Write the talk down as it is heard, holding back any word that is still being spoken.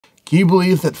Can you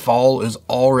believe that fall is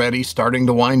already starting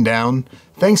to wind down?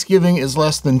 Thanksgiving is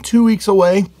less than 2 weeks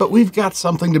away, but we've got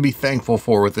something to be thankful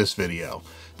for with this video.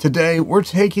 Today, we're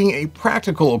taking a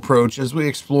practical approach as we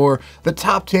explore the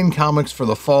top 10 comics for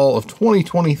the fall of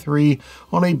 2023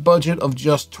 on a budget of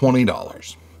just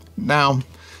 $20. Now,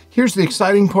 here's the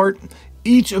exciting part.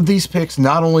 Each of these picks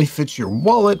not only fits your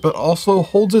wallet, but also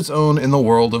holds its own in the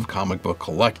world of comic book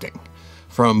collecting.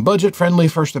 From budget-friendly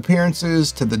first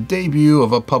appearances to the debut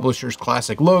of a publisher's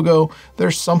classic logo,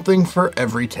 there's something for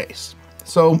every taste.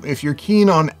 So if you're keen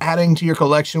on adding to your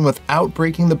collection without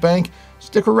breaking the bank,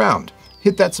 stick around,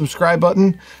 hit that subscribe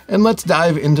button, and let's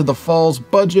dive into the fall's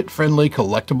budget-friendly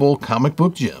collectible comic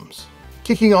book gems.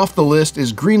 Kicking off the list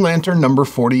is Green Lantern number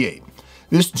 48.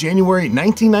 This January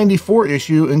 1994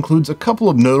 issue includes a couple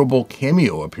of notable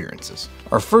cameo appearances.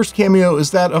 Our first cameo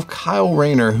is that of Kyle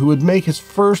Rayner, who would make his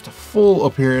first full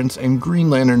appearance in Green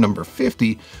Lantern number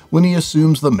 50 when he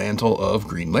assumes the mantle of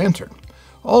Green Lantern.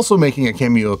 Also making a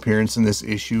cameo appearance in this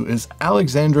issue is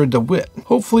Alexandra DeWitt.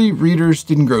 Hopefully readers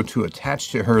didn't grow too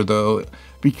attached to her though,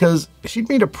 because she'd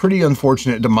made a pretty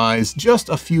unfortunate demise just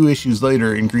a few issues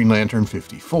later in Green Lantern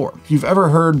 54. If you've ever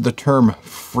heard the term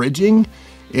fridging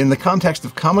in the context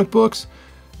of comic books,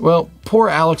 well, poor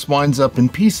Alex winds up in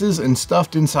pieces and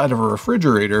stuffed inside of a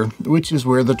refrigerator, which is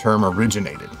where the term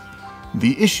originated.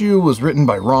 The issue was written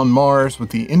by Ron Marz, with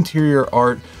the interior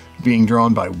art being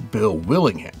drawn by Bill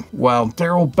Willingham, while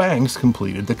Darryl Banks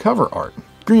completed the cover art.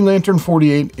 Green Lantern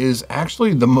 48 is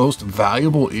actually the most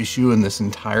valuable issue in this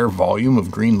entire volume of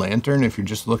Green Lantern if you're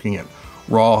just looking at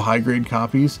raw high-grade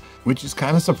copies, which is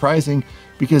kind of surprising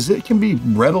because it can be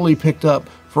readily picked up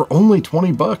for only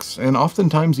 20 bucks and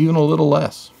oftentimes even a little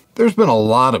less. There's been a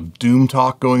lot of Doom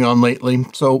talk going on lately,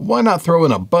 so why not throw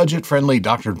in a budget-friendly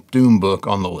Dr. Doom book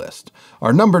on the list?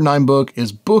 Our number 9 book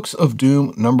is Books of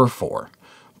Doom number 4.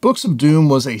 Books of Doom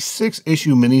was a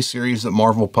 6-issue miniseries that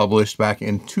Marvel published back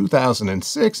in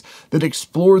 2006 that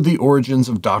explored the origins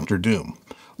of Dr. Doom.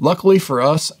 Luckily for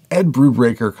us, Ed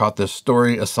Brubaker caught this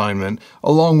story assignment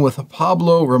along with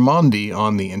Pablo Raimondi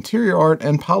on the interior art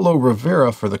and Paulo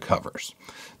Rivera for the covers.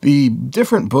 The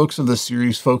different books of the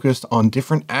series focused on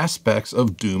different aspects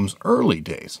of Doom's early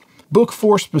days. Book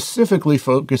 4 specifically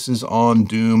focuses on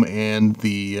Doom and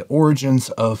the origins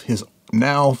of his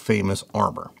now famous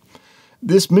armor.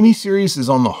 This miniseries is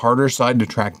on the harder side to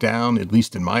track down, at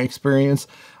least in my experience.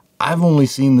 I've only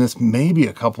seen this maybe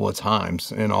a couple of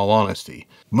times, in all honesty.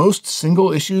 Most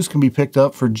single issues can be picked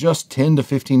up for just $10 to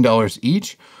 $15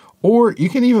 each, or you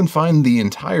can even find the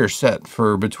entire set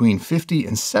for between $50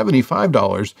 and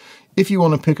 $75 if you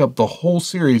want to pick up the whole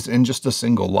series in just a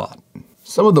single lot.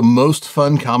 Some of the most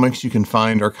fun comics you can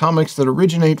find are comics that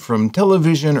originate from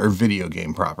television or video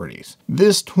game properties.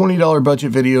 This $20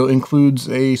 budget video includes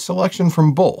a selection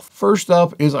from both. First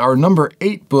up is our number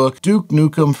 8 book, Duke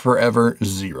Nukem Forever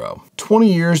Zero.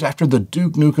 20 years after the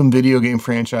Duke Nukem video game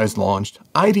franchise launched,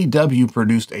 IDW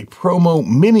produced a promo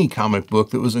mini comic book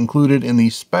that was included in the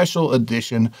special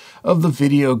edition of the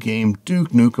video game Duke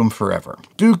Nukem Forever.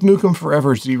 Duke Nukem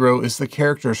Forever Zero is the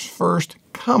character's first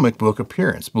comic book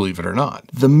appearance, believe it or not.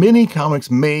 The mini-comic's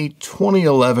May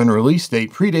 2011 release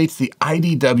date predates the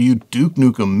IDW Duke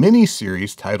Nukem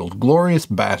mini-series titled Glorious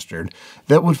Bastard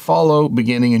that would follow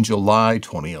beginning in July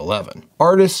 2011.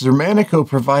 Artist Zermanico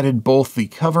provided both the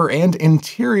cover and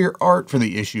interior art for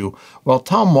the issue, while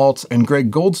Tom Waltz and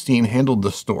Greg Goldstein handled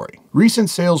the story. Recent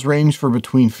sales range for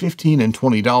between $15 and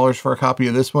 $20 for a copy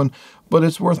of this one, but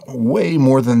it's worth way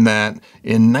more than that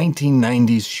in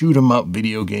 1990s shoot-'em-up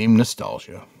video game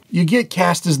nostalgia. You get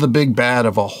cast as the big bad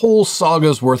of a whole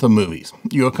saga's worth of movies.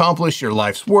 You accomplish your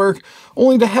life's work,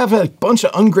 only to have a bunch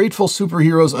of ungrateful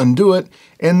superheroes undo it,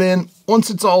 and then, once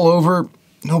it's all over,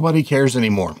 nobody cares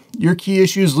anymore. Your key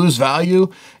issues lose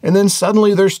value, and then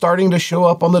suddenly they're starting to show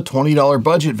up on the $20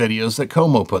 budget videos that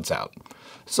Como puts out.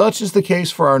 Such is the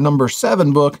case for our number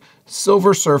 7 book,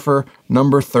 Silver Surfer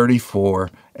number 34.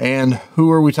 And who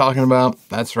are we talking about?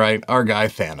 That's right, our guy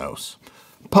Thanos.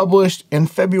 Published in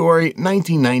February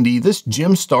 1990, this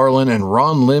Jim Starlin and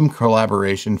Ron Lim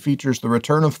collaboration features the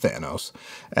return of Thanos,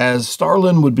 as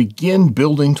Starlin would begin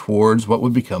building towards what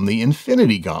would become the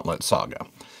Infinity Gauntlet saga.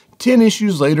 10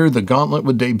 issues later, the Gauntlet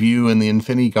would debut and the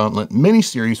Infinity Gauntlet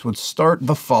miniseries would start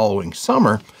the following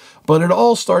summer, but it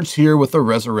all starts here with the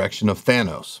resurrection of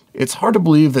Thanos. It's hard to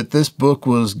believe that this book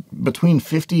was between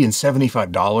 $50 and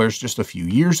 $75 just a few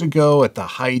years ago at the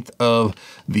height of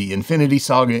the Infinity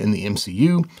Saga in the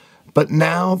MCU, but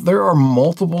now there are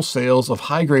multiple sales of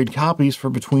high-grade copies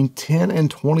for between 10 and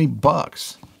 20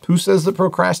 bucks. Who says that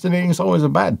procrastinating is always a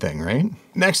bad thing, right?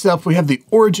 Next up, we have the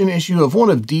origin issue of one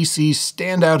of DC's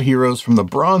standout heroes from the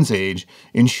Bronze Age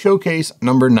in Showcase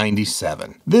number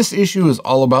 97. This issue is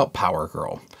all about Power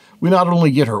Girl. We not only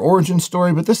get her origin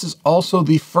story, but this is also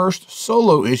the first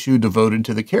solo issue devoted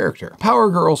to the character.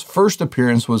 Power Girl's first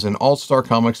appearance was in All-Star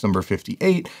Comics number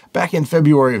 58 back in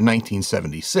February of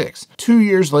 1976. 2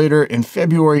 years later, in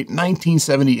February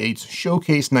 1978's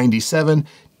Showcase 97,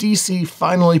 DC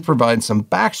finally provides some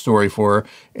backstory for her,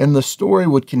 and the story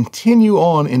would continue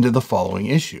on into the following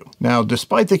issue. Now,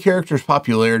 despite the character's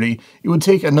popularity, it would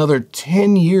take another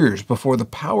 10 years before the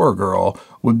Power Girl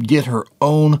would get her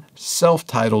own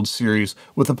self-titled series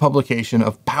with the publication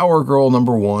of Power Girl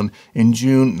number 1 in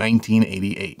June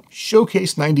 1988.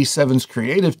 Showcase 97's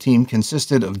creative team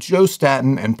consisted of Joe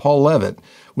Staton and Paul Levitt,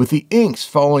 with the inks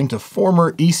falling to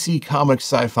former EC Comics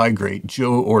sci-fi great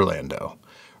Joe Orlando.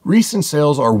 Recent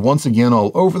sales are once again all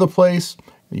over the place.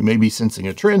 You may be sensing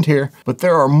a trend here, but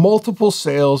there are multiple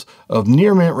sales of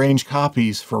near mint range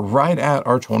copies for right at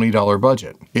our $20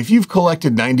 budget. If you've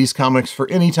collected 90s comics for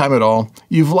any time at all,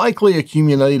 you've likely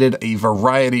accumulated a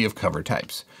variety of cover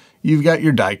types. You've got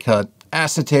your die cut,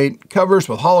 acetate, covers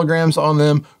with holograms on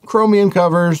them, chromium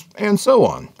covers, and so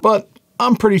on. But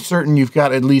I'm pretty certain you've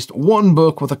got at least one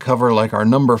book with a cover like our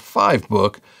number 5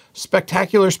 book,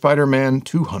 Spectacular Spider-Man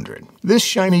 200. This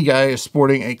shiny guy is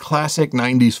sporting a classic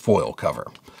 90s foil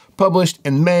cover. Published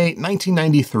in May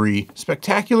 1993,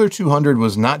 Spectacular 200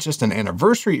 was not just an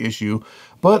anniversary issue,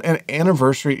 but an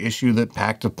anniversary issue that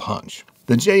packed a punch.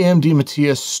 The J.M.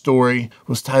 DeMatteis story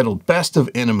was titled Best of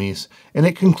Enemies, and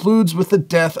it concludes with the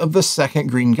death of the second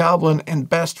Green Goblin and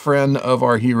best friend of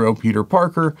our hero Peter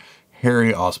Parker,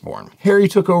 Harry Osborn. Harry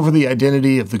took over the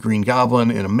identity of the Green Goblin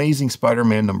in Amazing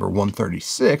Spider-Man number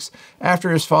 136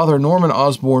 after his father Norman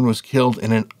Osborn was killed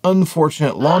in an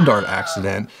unfortunate lawn dart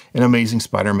accident in Amazing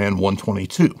Spider-Man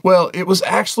 122. Well, it was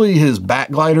actually his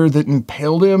bat glider that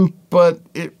impaled him, but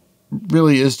it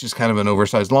really is just kind of an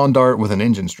oversized lawn dart with an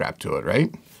engine strapped to it,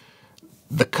 right?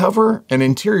 The cover and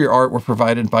interior art were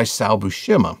provided by Sal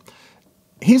Buscema.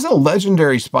 He's a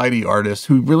legendary Spidey artist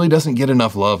who really doesn't get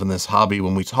enough love in this hobby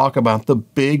when we talk about the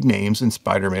big names in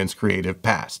Spider-Man's creative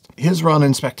past. His run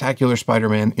in Spectacular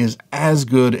Spider-Man is as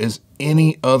good as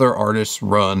any other artist's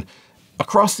run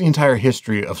across the entire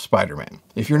history of Spider-Man.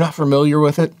 If you're not familiar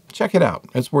with it, check it out.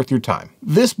 It's worth your time.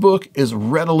 This book is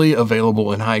readily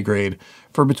available in high grade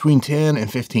for between $10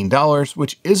 and $15,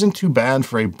 which isn't too bad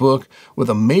for a book with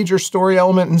a major story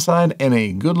element inside and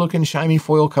a good-looking shiny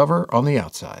foil cover on the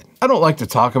outside. I don't like to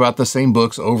talk about the same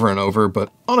books over and over,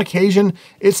 but on occasion,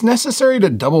 it's necessary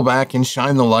to double back and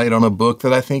shine the light on a book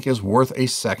that I think is worth a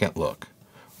second look.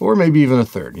 Or maybe even a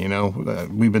third, you know,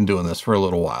 we've been doing this for a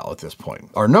little while at this point.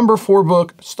 Our number 4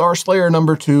 book, Star Slayer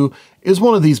number 2, is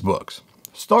one of these books.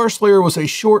 Star Slayer was a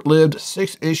short-lived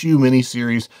 6-issue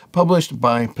miniseries published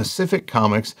by Pacific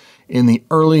Comics in the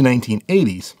early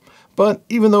 1980s. But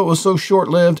even though it was so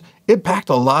short-lived, it packed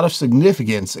a lot of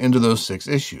significance into those 6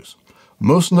 issues.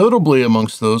 Most notably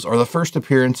amongst those are the first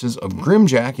appearances of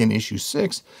Grimjack in issue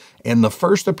 6 and the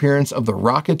first appearance of the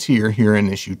Rocketeer here in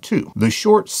issue 2. The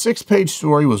short 6-page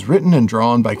story was written and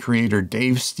drawn by creator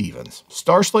Dave Stevens.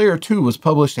 Star Slayer 2 was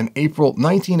published in April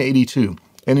 1982.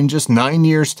 And in just 9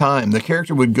 years' time, the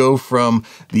character would go from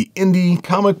the indie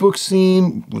comic book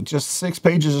scene with just 6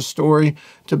 pages of story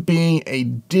to being a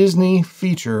Disney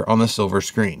feature on the silver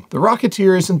screen. The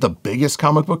Rocketeer isn't the biggest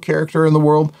comic book character in the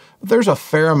world, but there's a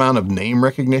fair amount of name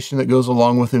recognition that goes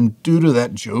along with him due to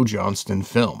that Joe Johnston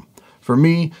film. For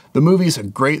me, the movie is a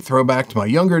great throwback to my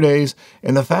younger days,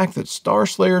 and the fact that Star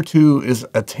Slayer 2 is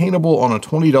attainable on a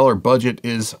 $20 budget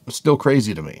is still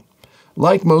crazy to me.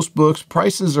 Like most books,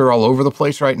 prices are all over the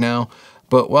place right now,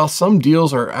 but while some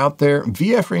deals are out there,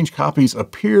 VF Range copies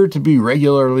appear to be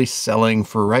regularly selling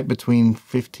for right between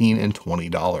 $15 and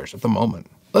 $20 at the moment.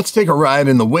 Let's take a ride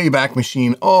in the Wayback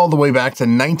Machine all the way back to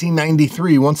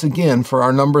 1993 once again for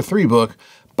our number 3 book,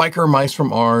 Biker Mice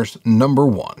from Mars number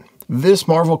 1. This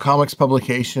Marvel Comics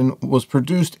publication was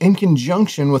produced in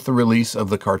conjunction with the release of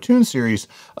the cartoon series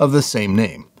of the same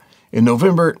name. In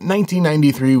November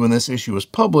 1993, when this issue was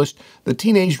published, the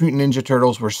Teenage Mutant Ninja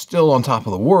Turtles were still on top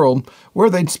of the world, where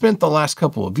they'd spent the last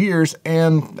couple of years,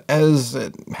 and as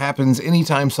it happens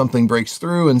anytime something breaks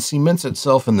through and cements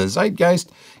itself in the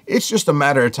zeitgeist, it's just a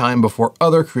matter of time before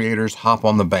other creators hop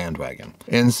on the bandwagon.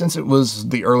 And since it was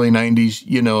the early 90s,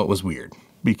 you know it was weird.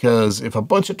 Because if a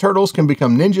bunch of turtles can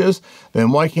become ninjas, then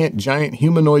why can't giant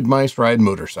humanoid mice ride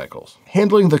motorcycles?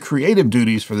 Handling the creative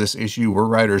duties for this issue were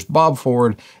writers Bob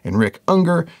Ford and Rick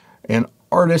Unger, and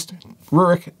artist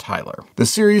Rurik Tyler. The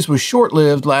series was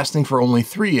short-lived, lasting for only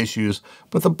 3 issues,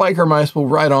 but the Biker Mice will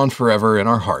ride on forever in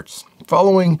our hearts.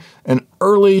 Following an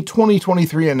early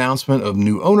 2023 announcement of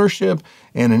new ownership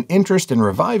and an interest in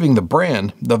reviving the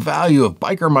brand, the value of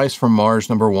Biker Mice from Mars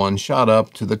 #1 shot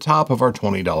up to the top of our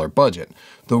 $20 budget,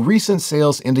 though recent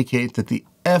sales indicate that the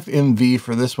FMV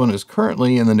for this one is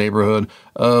currently in the neighborhood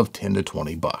of $10 to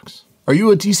 $20. Are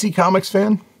you a DC Comics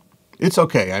fan? It's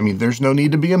okay. I mean, there's no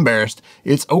need to be embarrassed.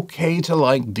 It's okay to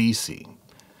like DC.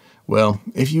 Well,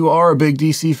 if you are a big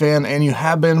DC fan, and you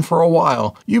have been for a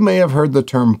while, you may have heard the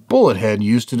term bullet head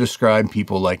used to describe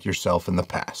people like yourself in the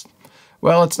past.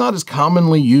 Well, it's not as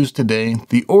commonly used today.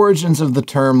 The origins of the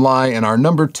term lie in our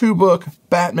 #2 book,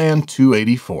 Batman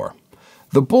 284.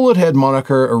 The bullet head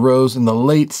moniker arose in the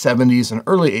late 70s and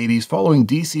early 80s following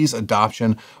DC's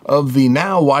adoption of the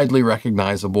now widely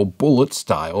recognizable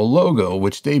bullet-style logo,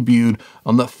 which debuted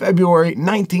on the February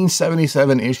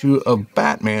 1977 issue of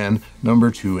Batman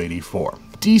 #284.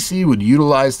 DC would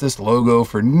utilize this logo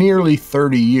for nearly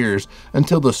 30 years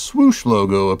until the swoosh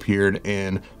logo appeared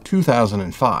in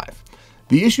 2005.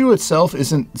 The issue itself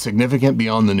isn't significant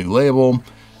beyond the new label.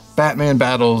 Batman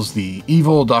battles the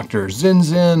evil Dr.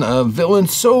 Zinzin, a villain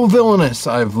so villainous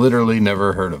I've literally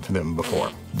never heard of him before.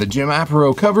 The Jim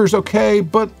Aparo cover's okay,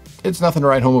 but it's nothing to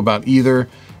write home about either,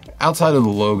 outside of the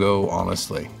logo,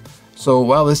 honestly. So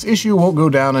while this issue won't go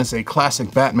down as a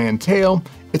classic Batman tale,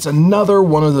 it's another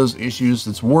one of those issues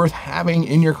that's worth having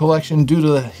in your collection due to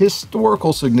the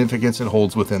historical significance it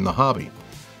holds within the hobby.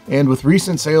 And with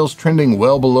recent sales trending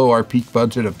well below our peak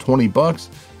budget of $20,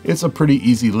 it's a pretty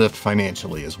easy lift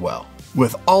financially as well.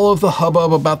 With all of the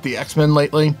hubbub about the X-Men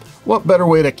lately, what better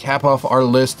way to cap off our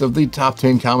list of the top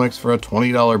 10 comics for a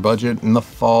 $20 budget in the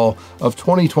fall of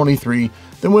 2023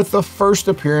 than with the first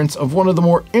appearance of one of the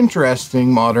more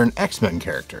interesting modern X-Men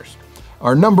characters.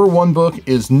 Our #1 book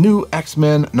is New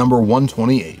X-Men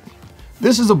 #128.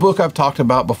 This is a book I've talked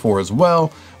about before as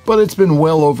well, but it's been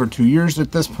well over 2 years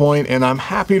at this point, and I'm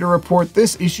happy to report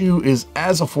this issue is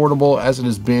as affordable as it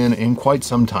has been in quite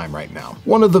some time right now.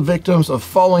 One of the victims of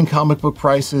falling comic book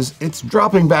prices, it's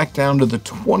dropping back down to the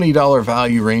 $20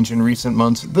 value range in recent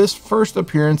months. This first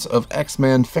appearance of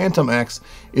X-Men Phantom X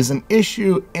is an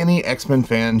issue any X-Men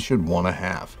fan should want to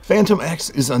have. Phantom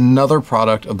X is another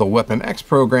product of the Weapon X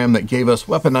program that gave us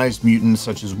weaponized mutants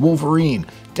such as Wolverine,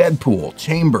 Deadpool,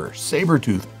 Chamber,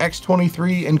 Sabretooth,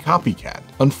 X-23, and Copycat.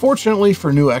 Unfortunately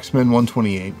for New X-Men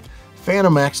 128,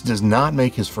 Phantom X does not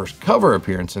make his first cover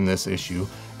appearance in this issue.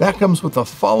 That comes with the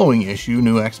following issue,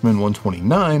 New X-Men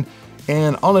 129,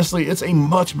 and honestly, it's a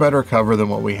much better cover than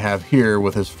what we have here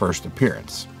with his first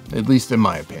appearance, at least in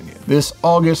my opinion. This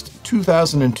August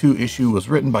 2002 issue was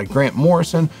written by Grant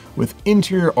Morrison with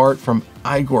interior art from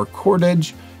Igor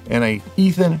Kordage and a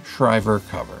Ethan Shriver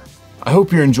cover. I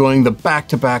hope you're enjoying the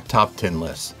back-to-back top 10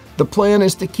 lists. The plan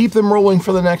is to keep them rolling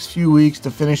for the next few weeks to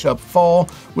finish up fall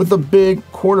with a big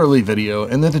quarterly video,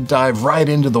 and then to dive right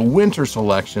into the winter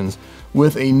selections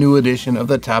with a new edition of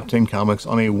the top 10 comics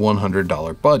on a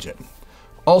 $100 budget.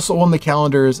 Also on the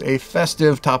calendar is a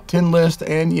festive top 10 list,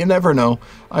 and you never know,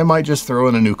 I might just throw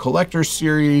in a new collector's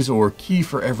series or key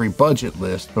for every budget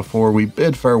list before we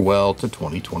bid farewell to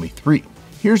 2023.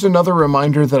 Here's another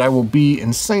reminder that I will be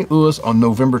in St. Louis on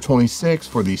November 26th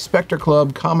for the Spectre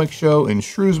Club comic show in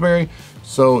Shrewsbury,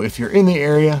 so if you're in the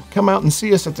area, come out and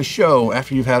see us at the show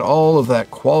after you've had all of that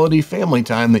quality family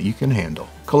time that you can handle.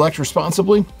 Collect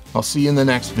responsibly. I'll see you in the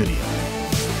next video.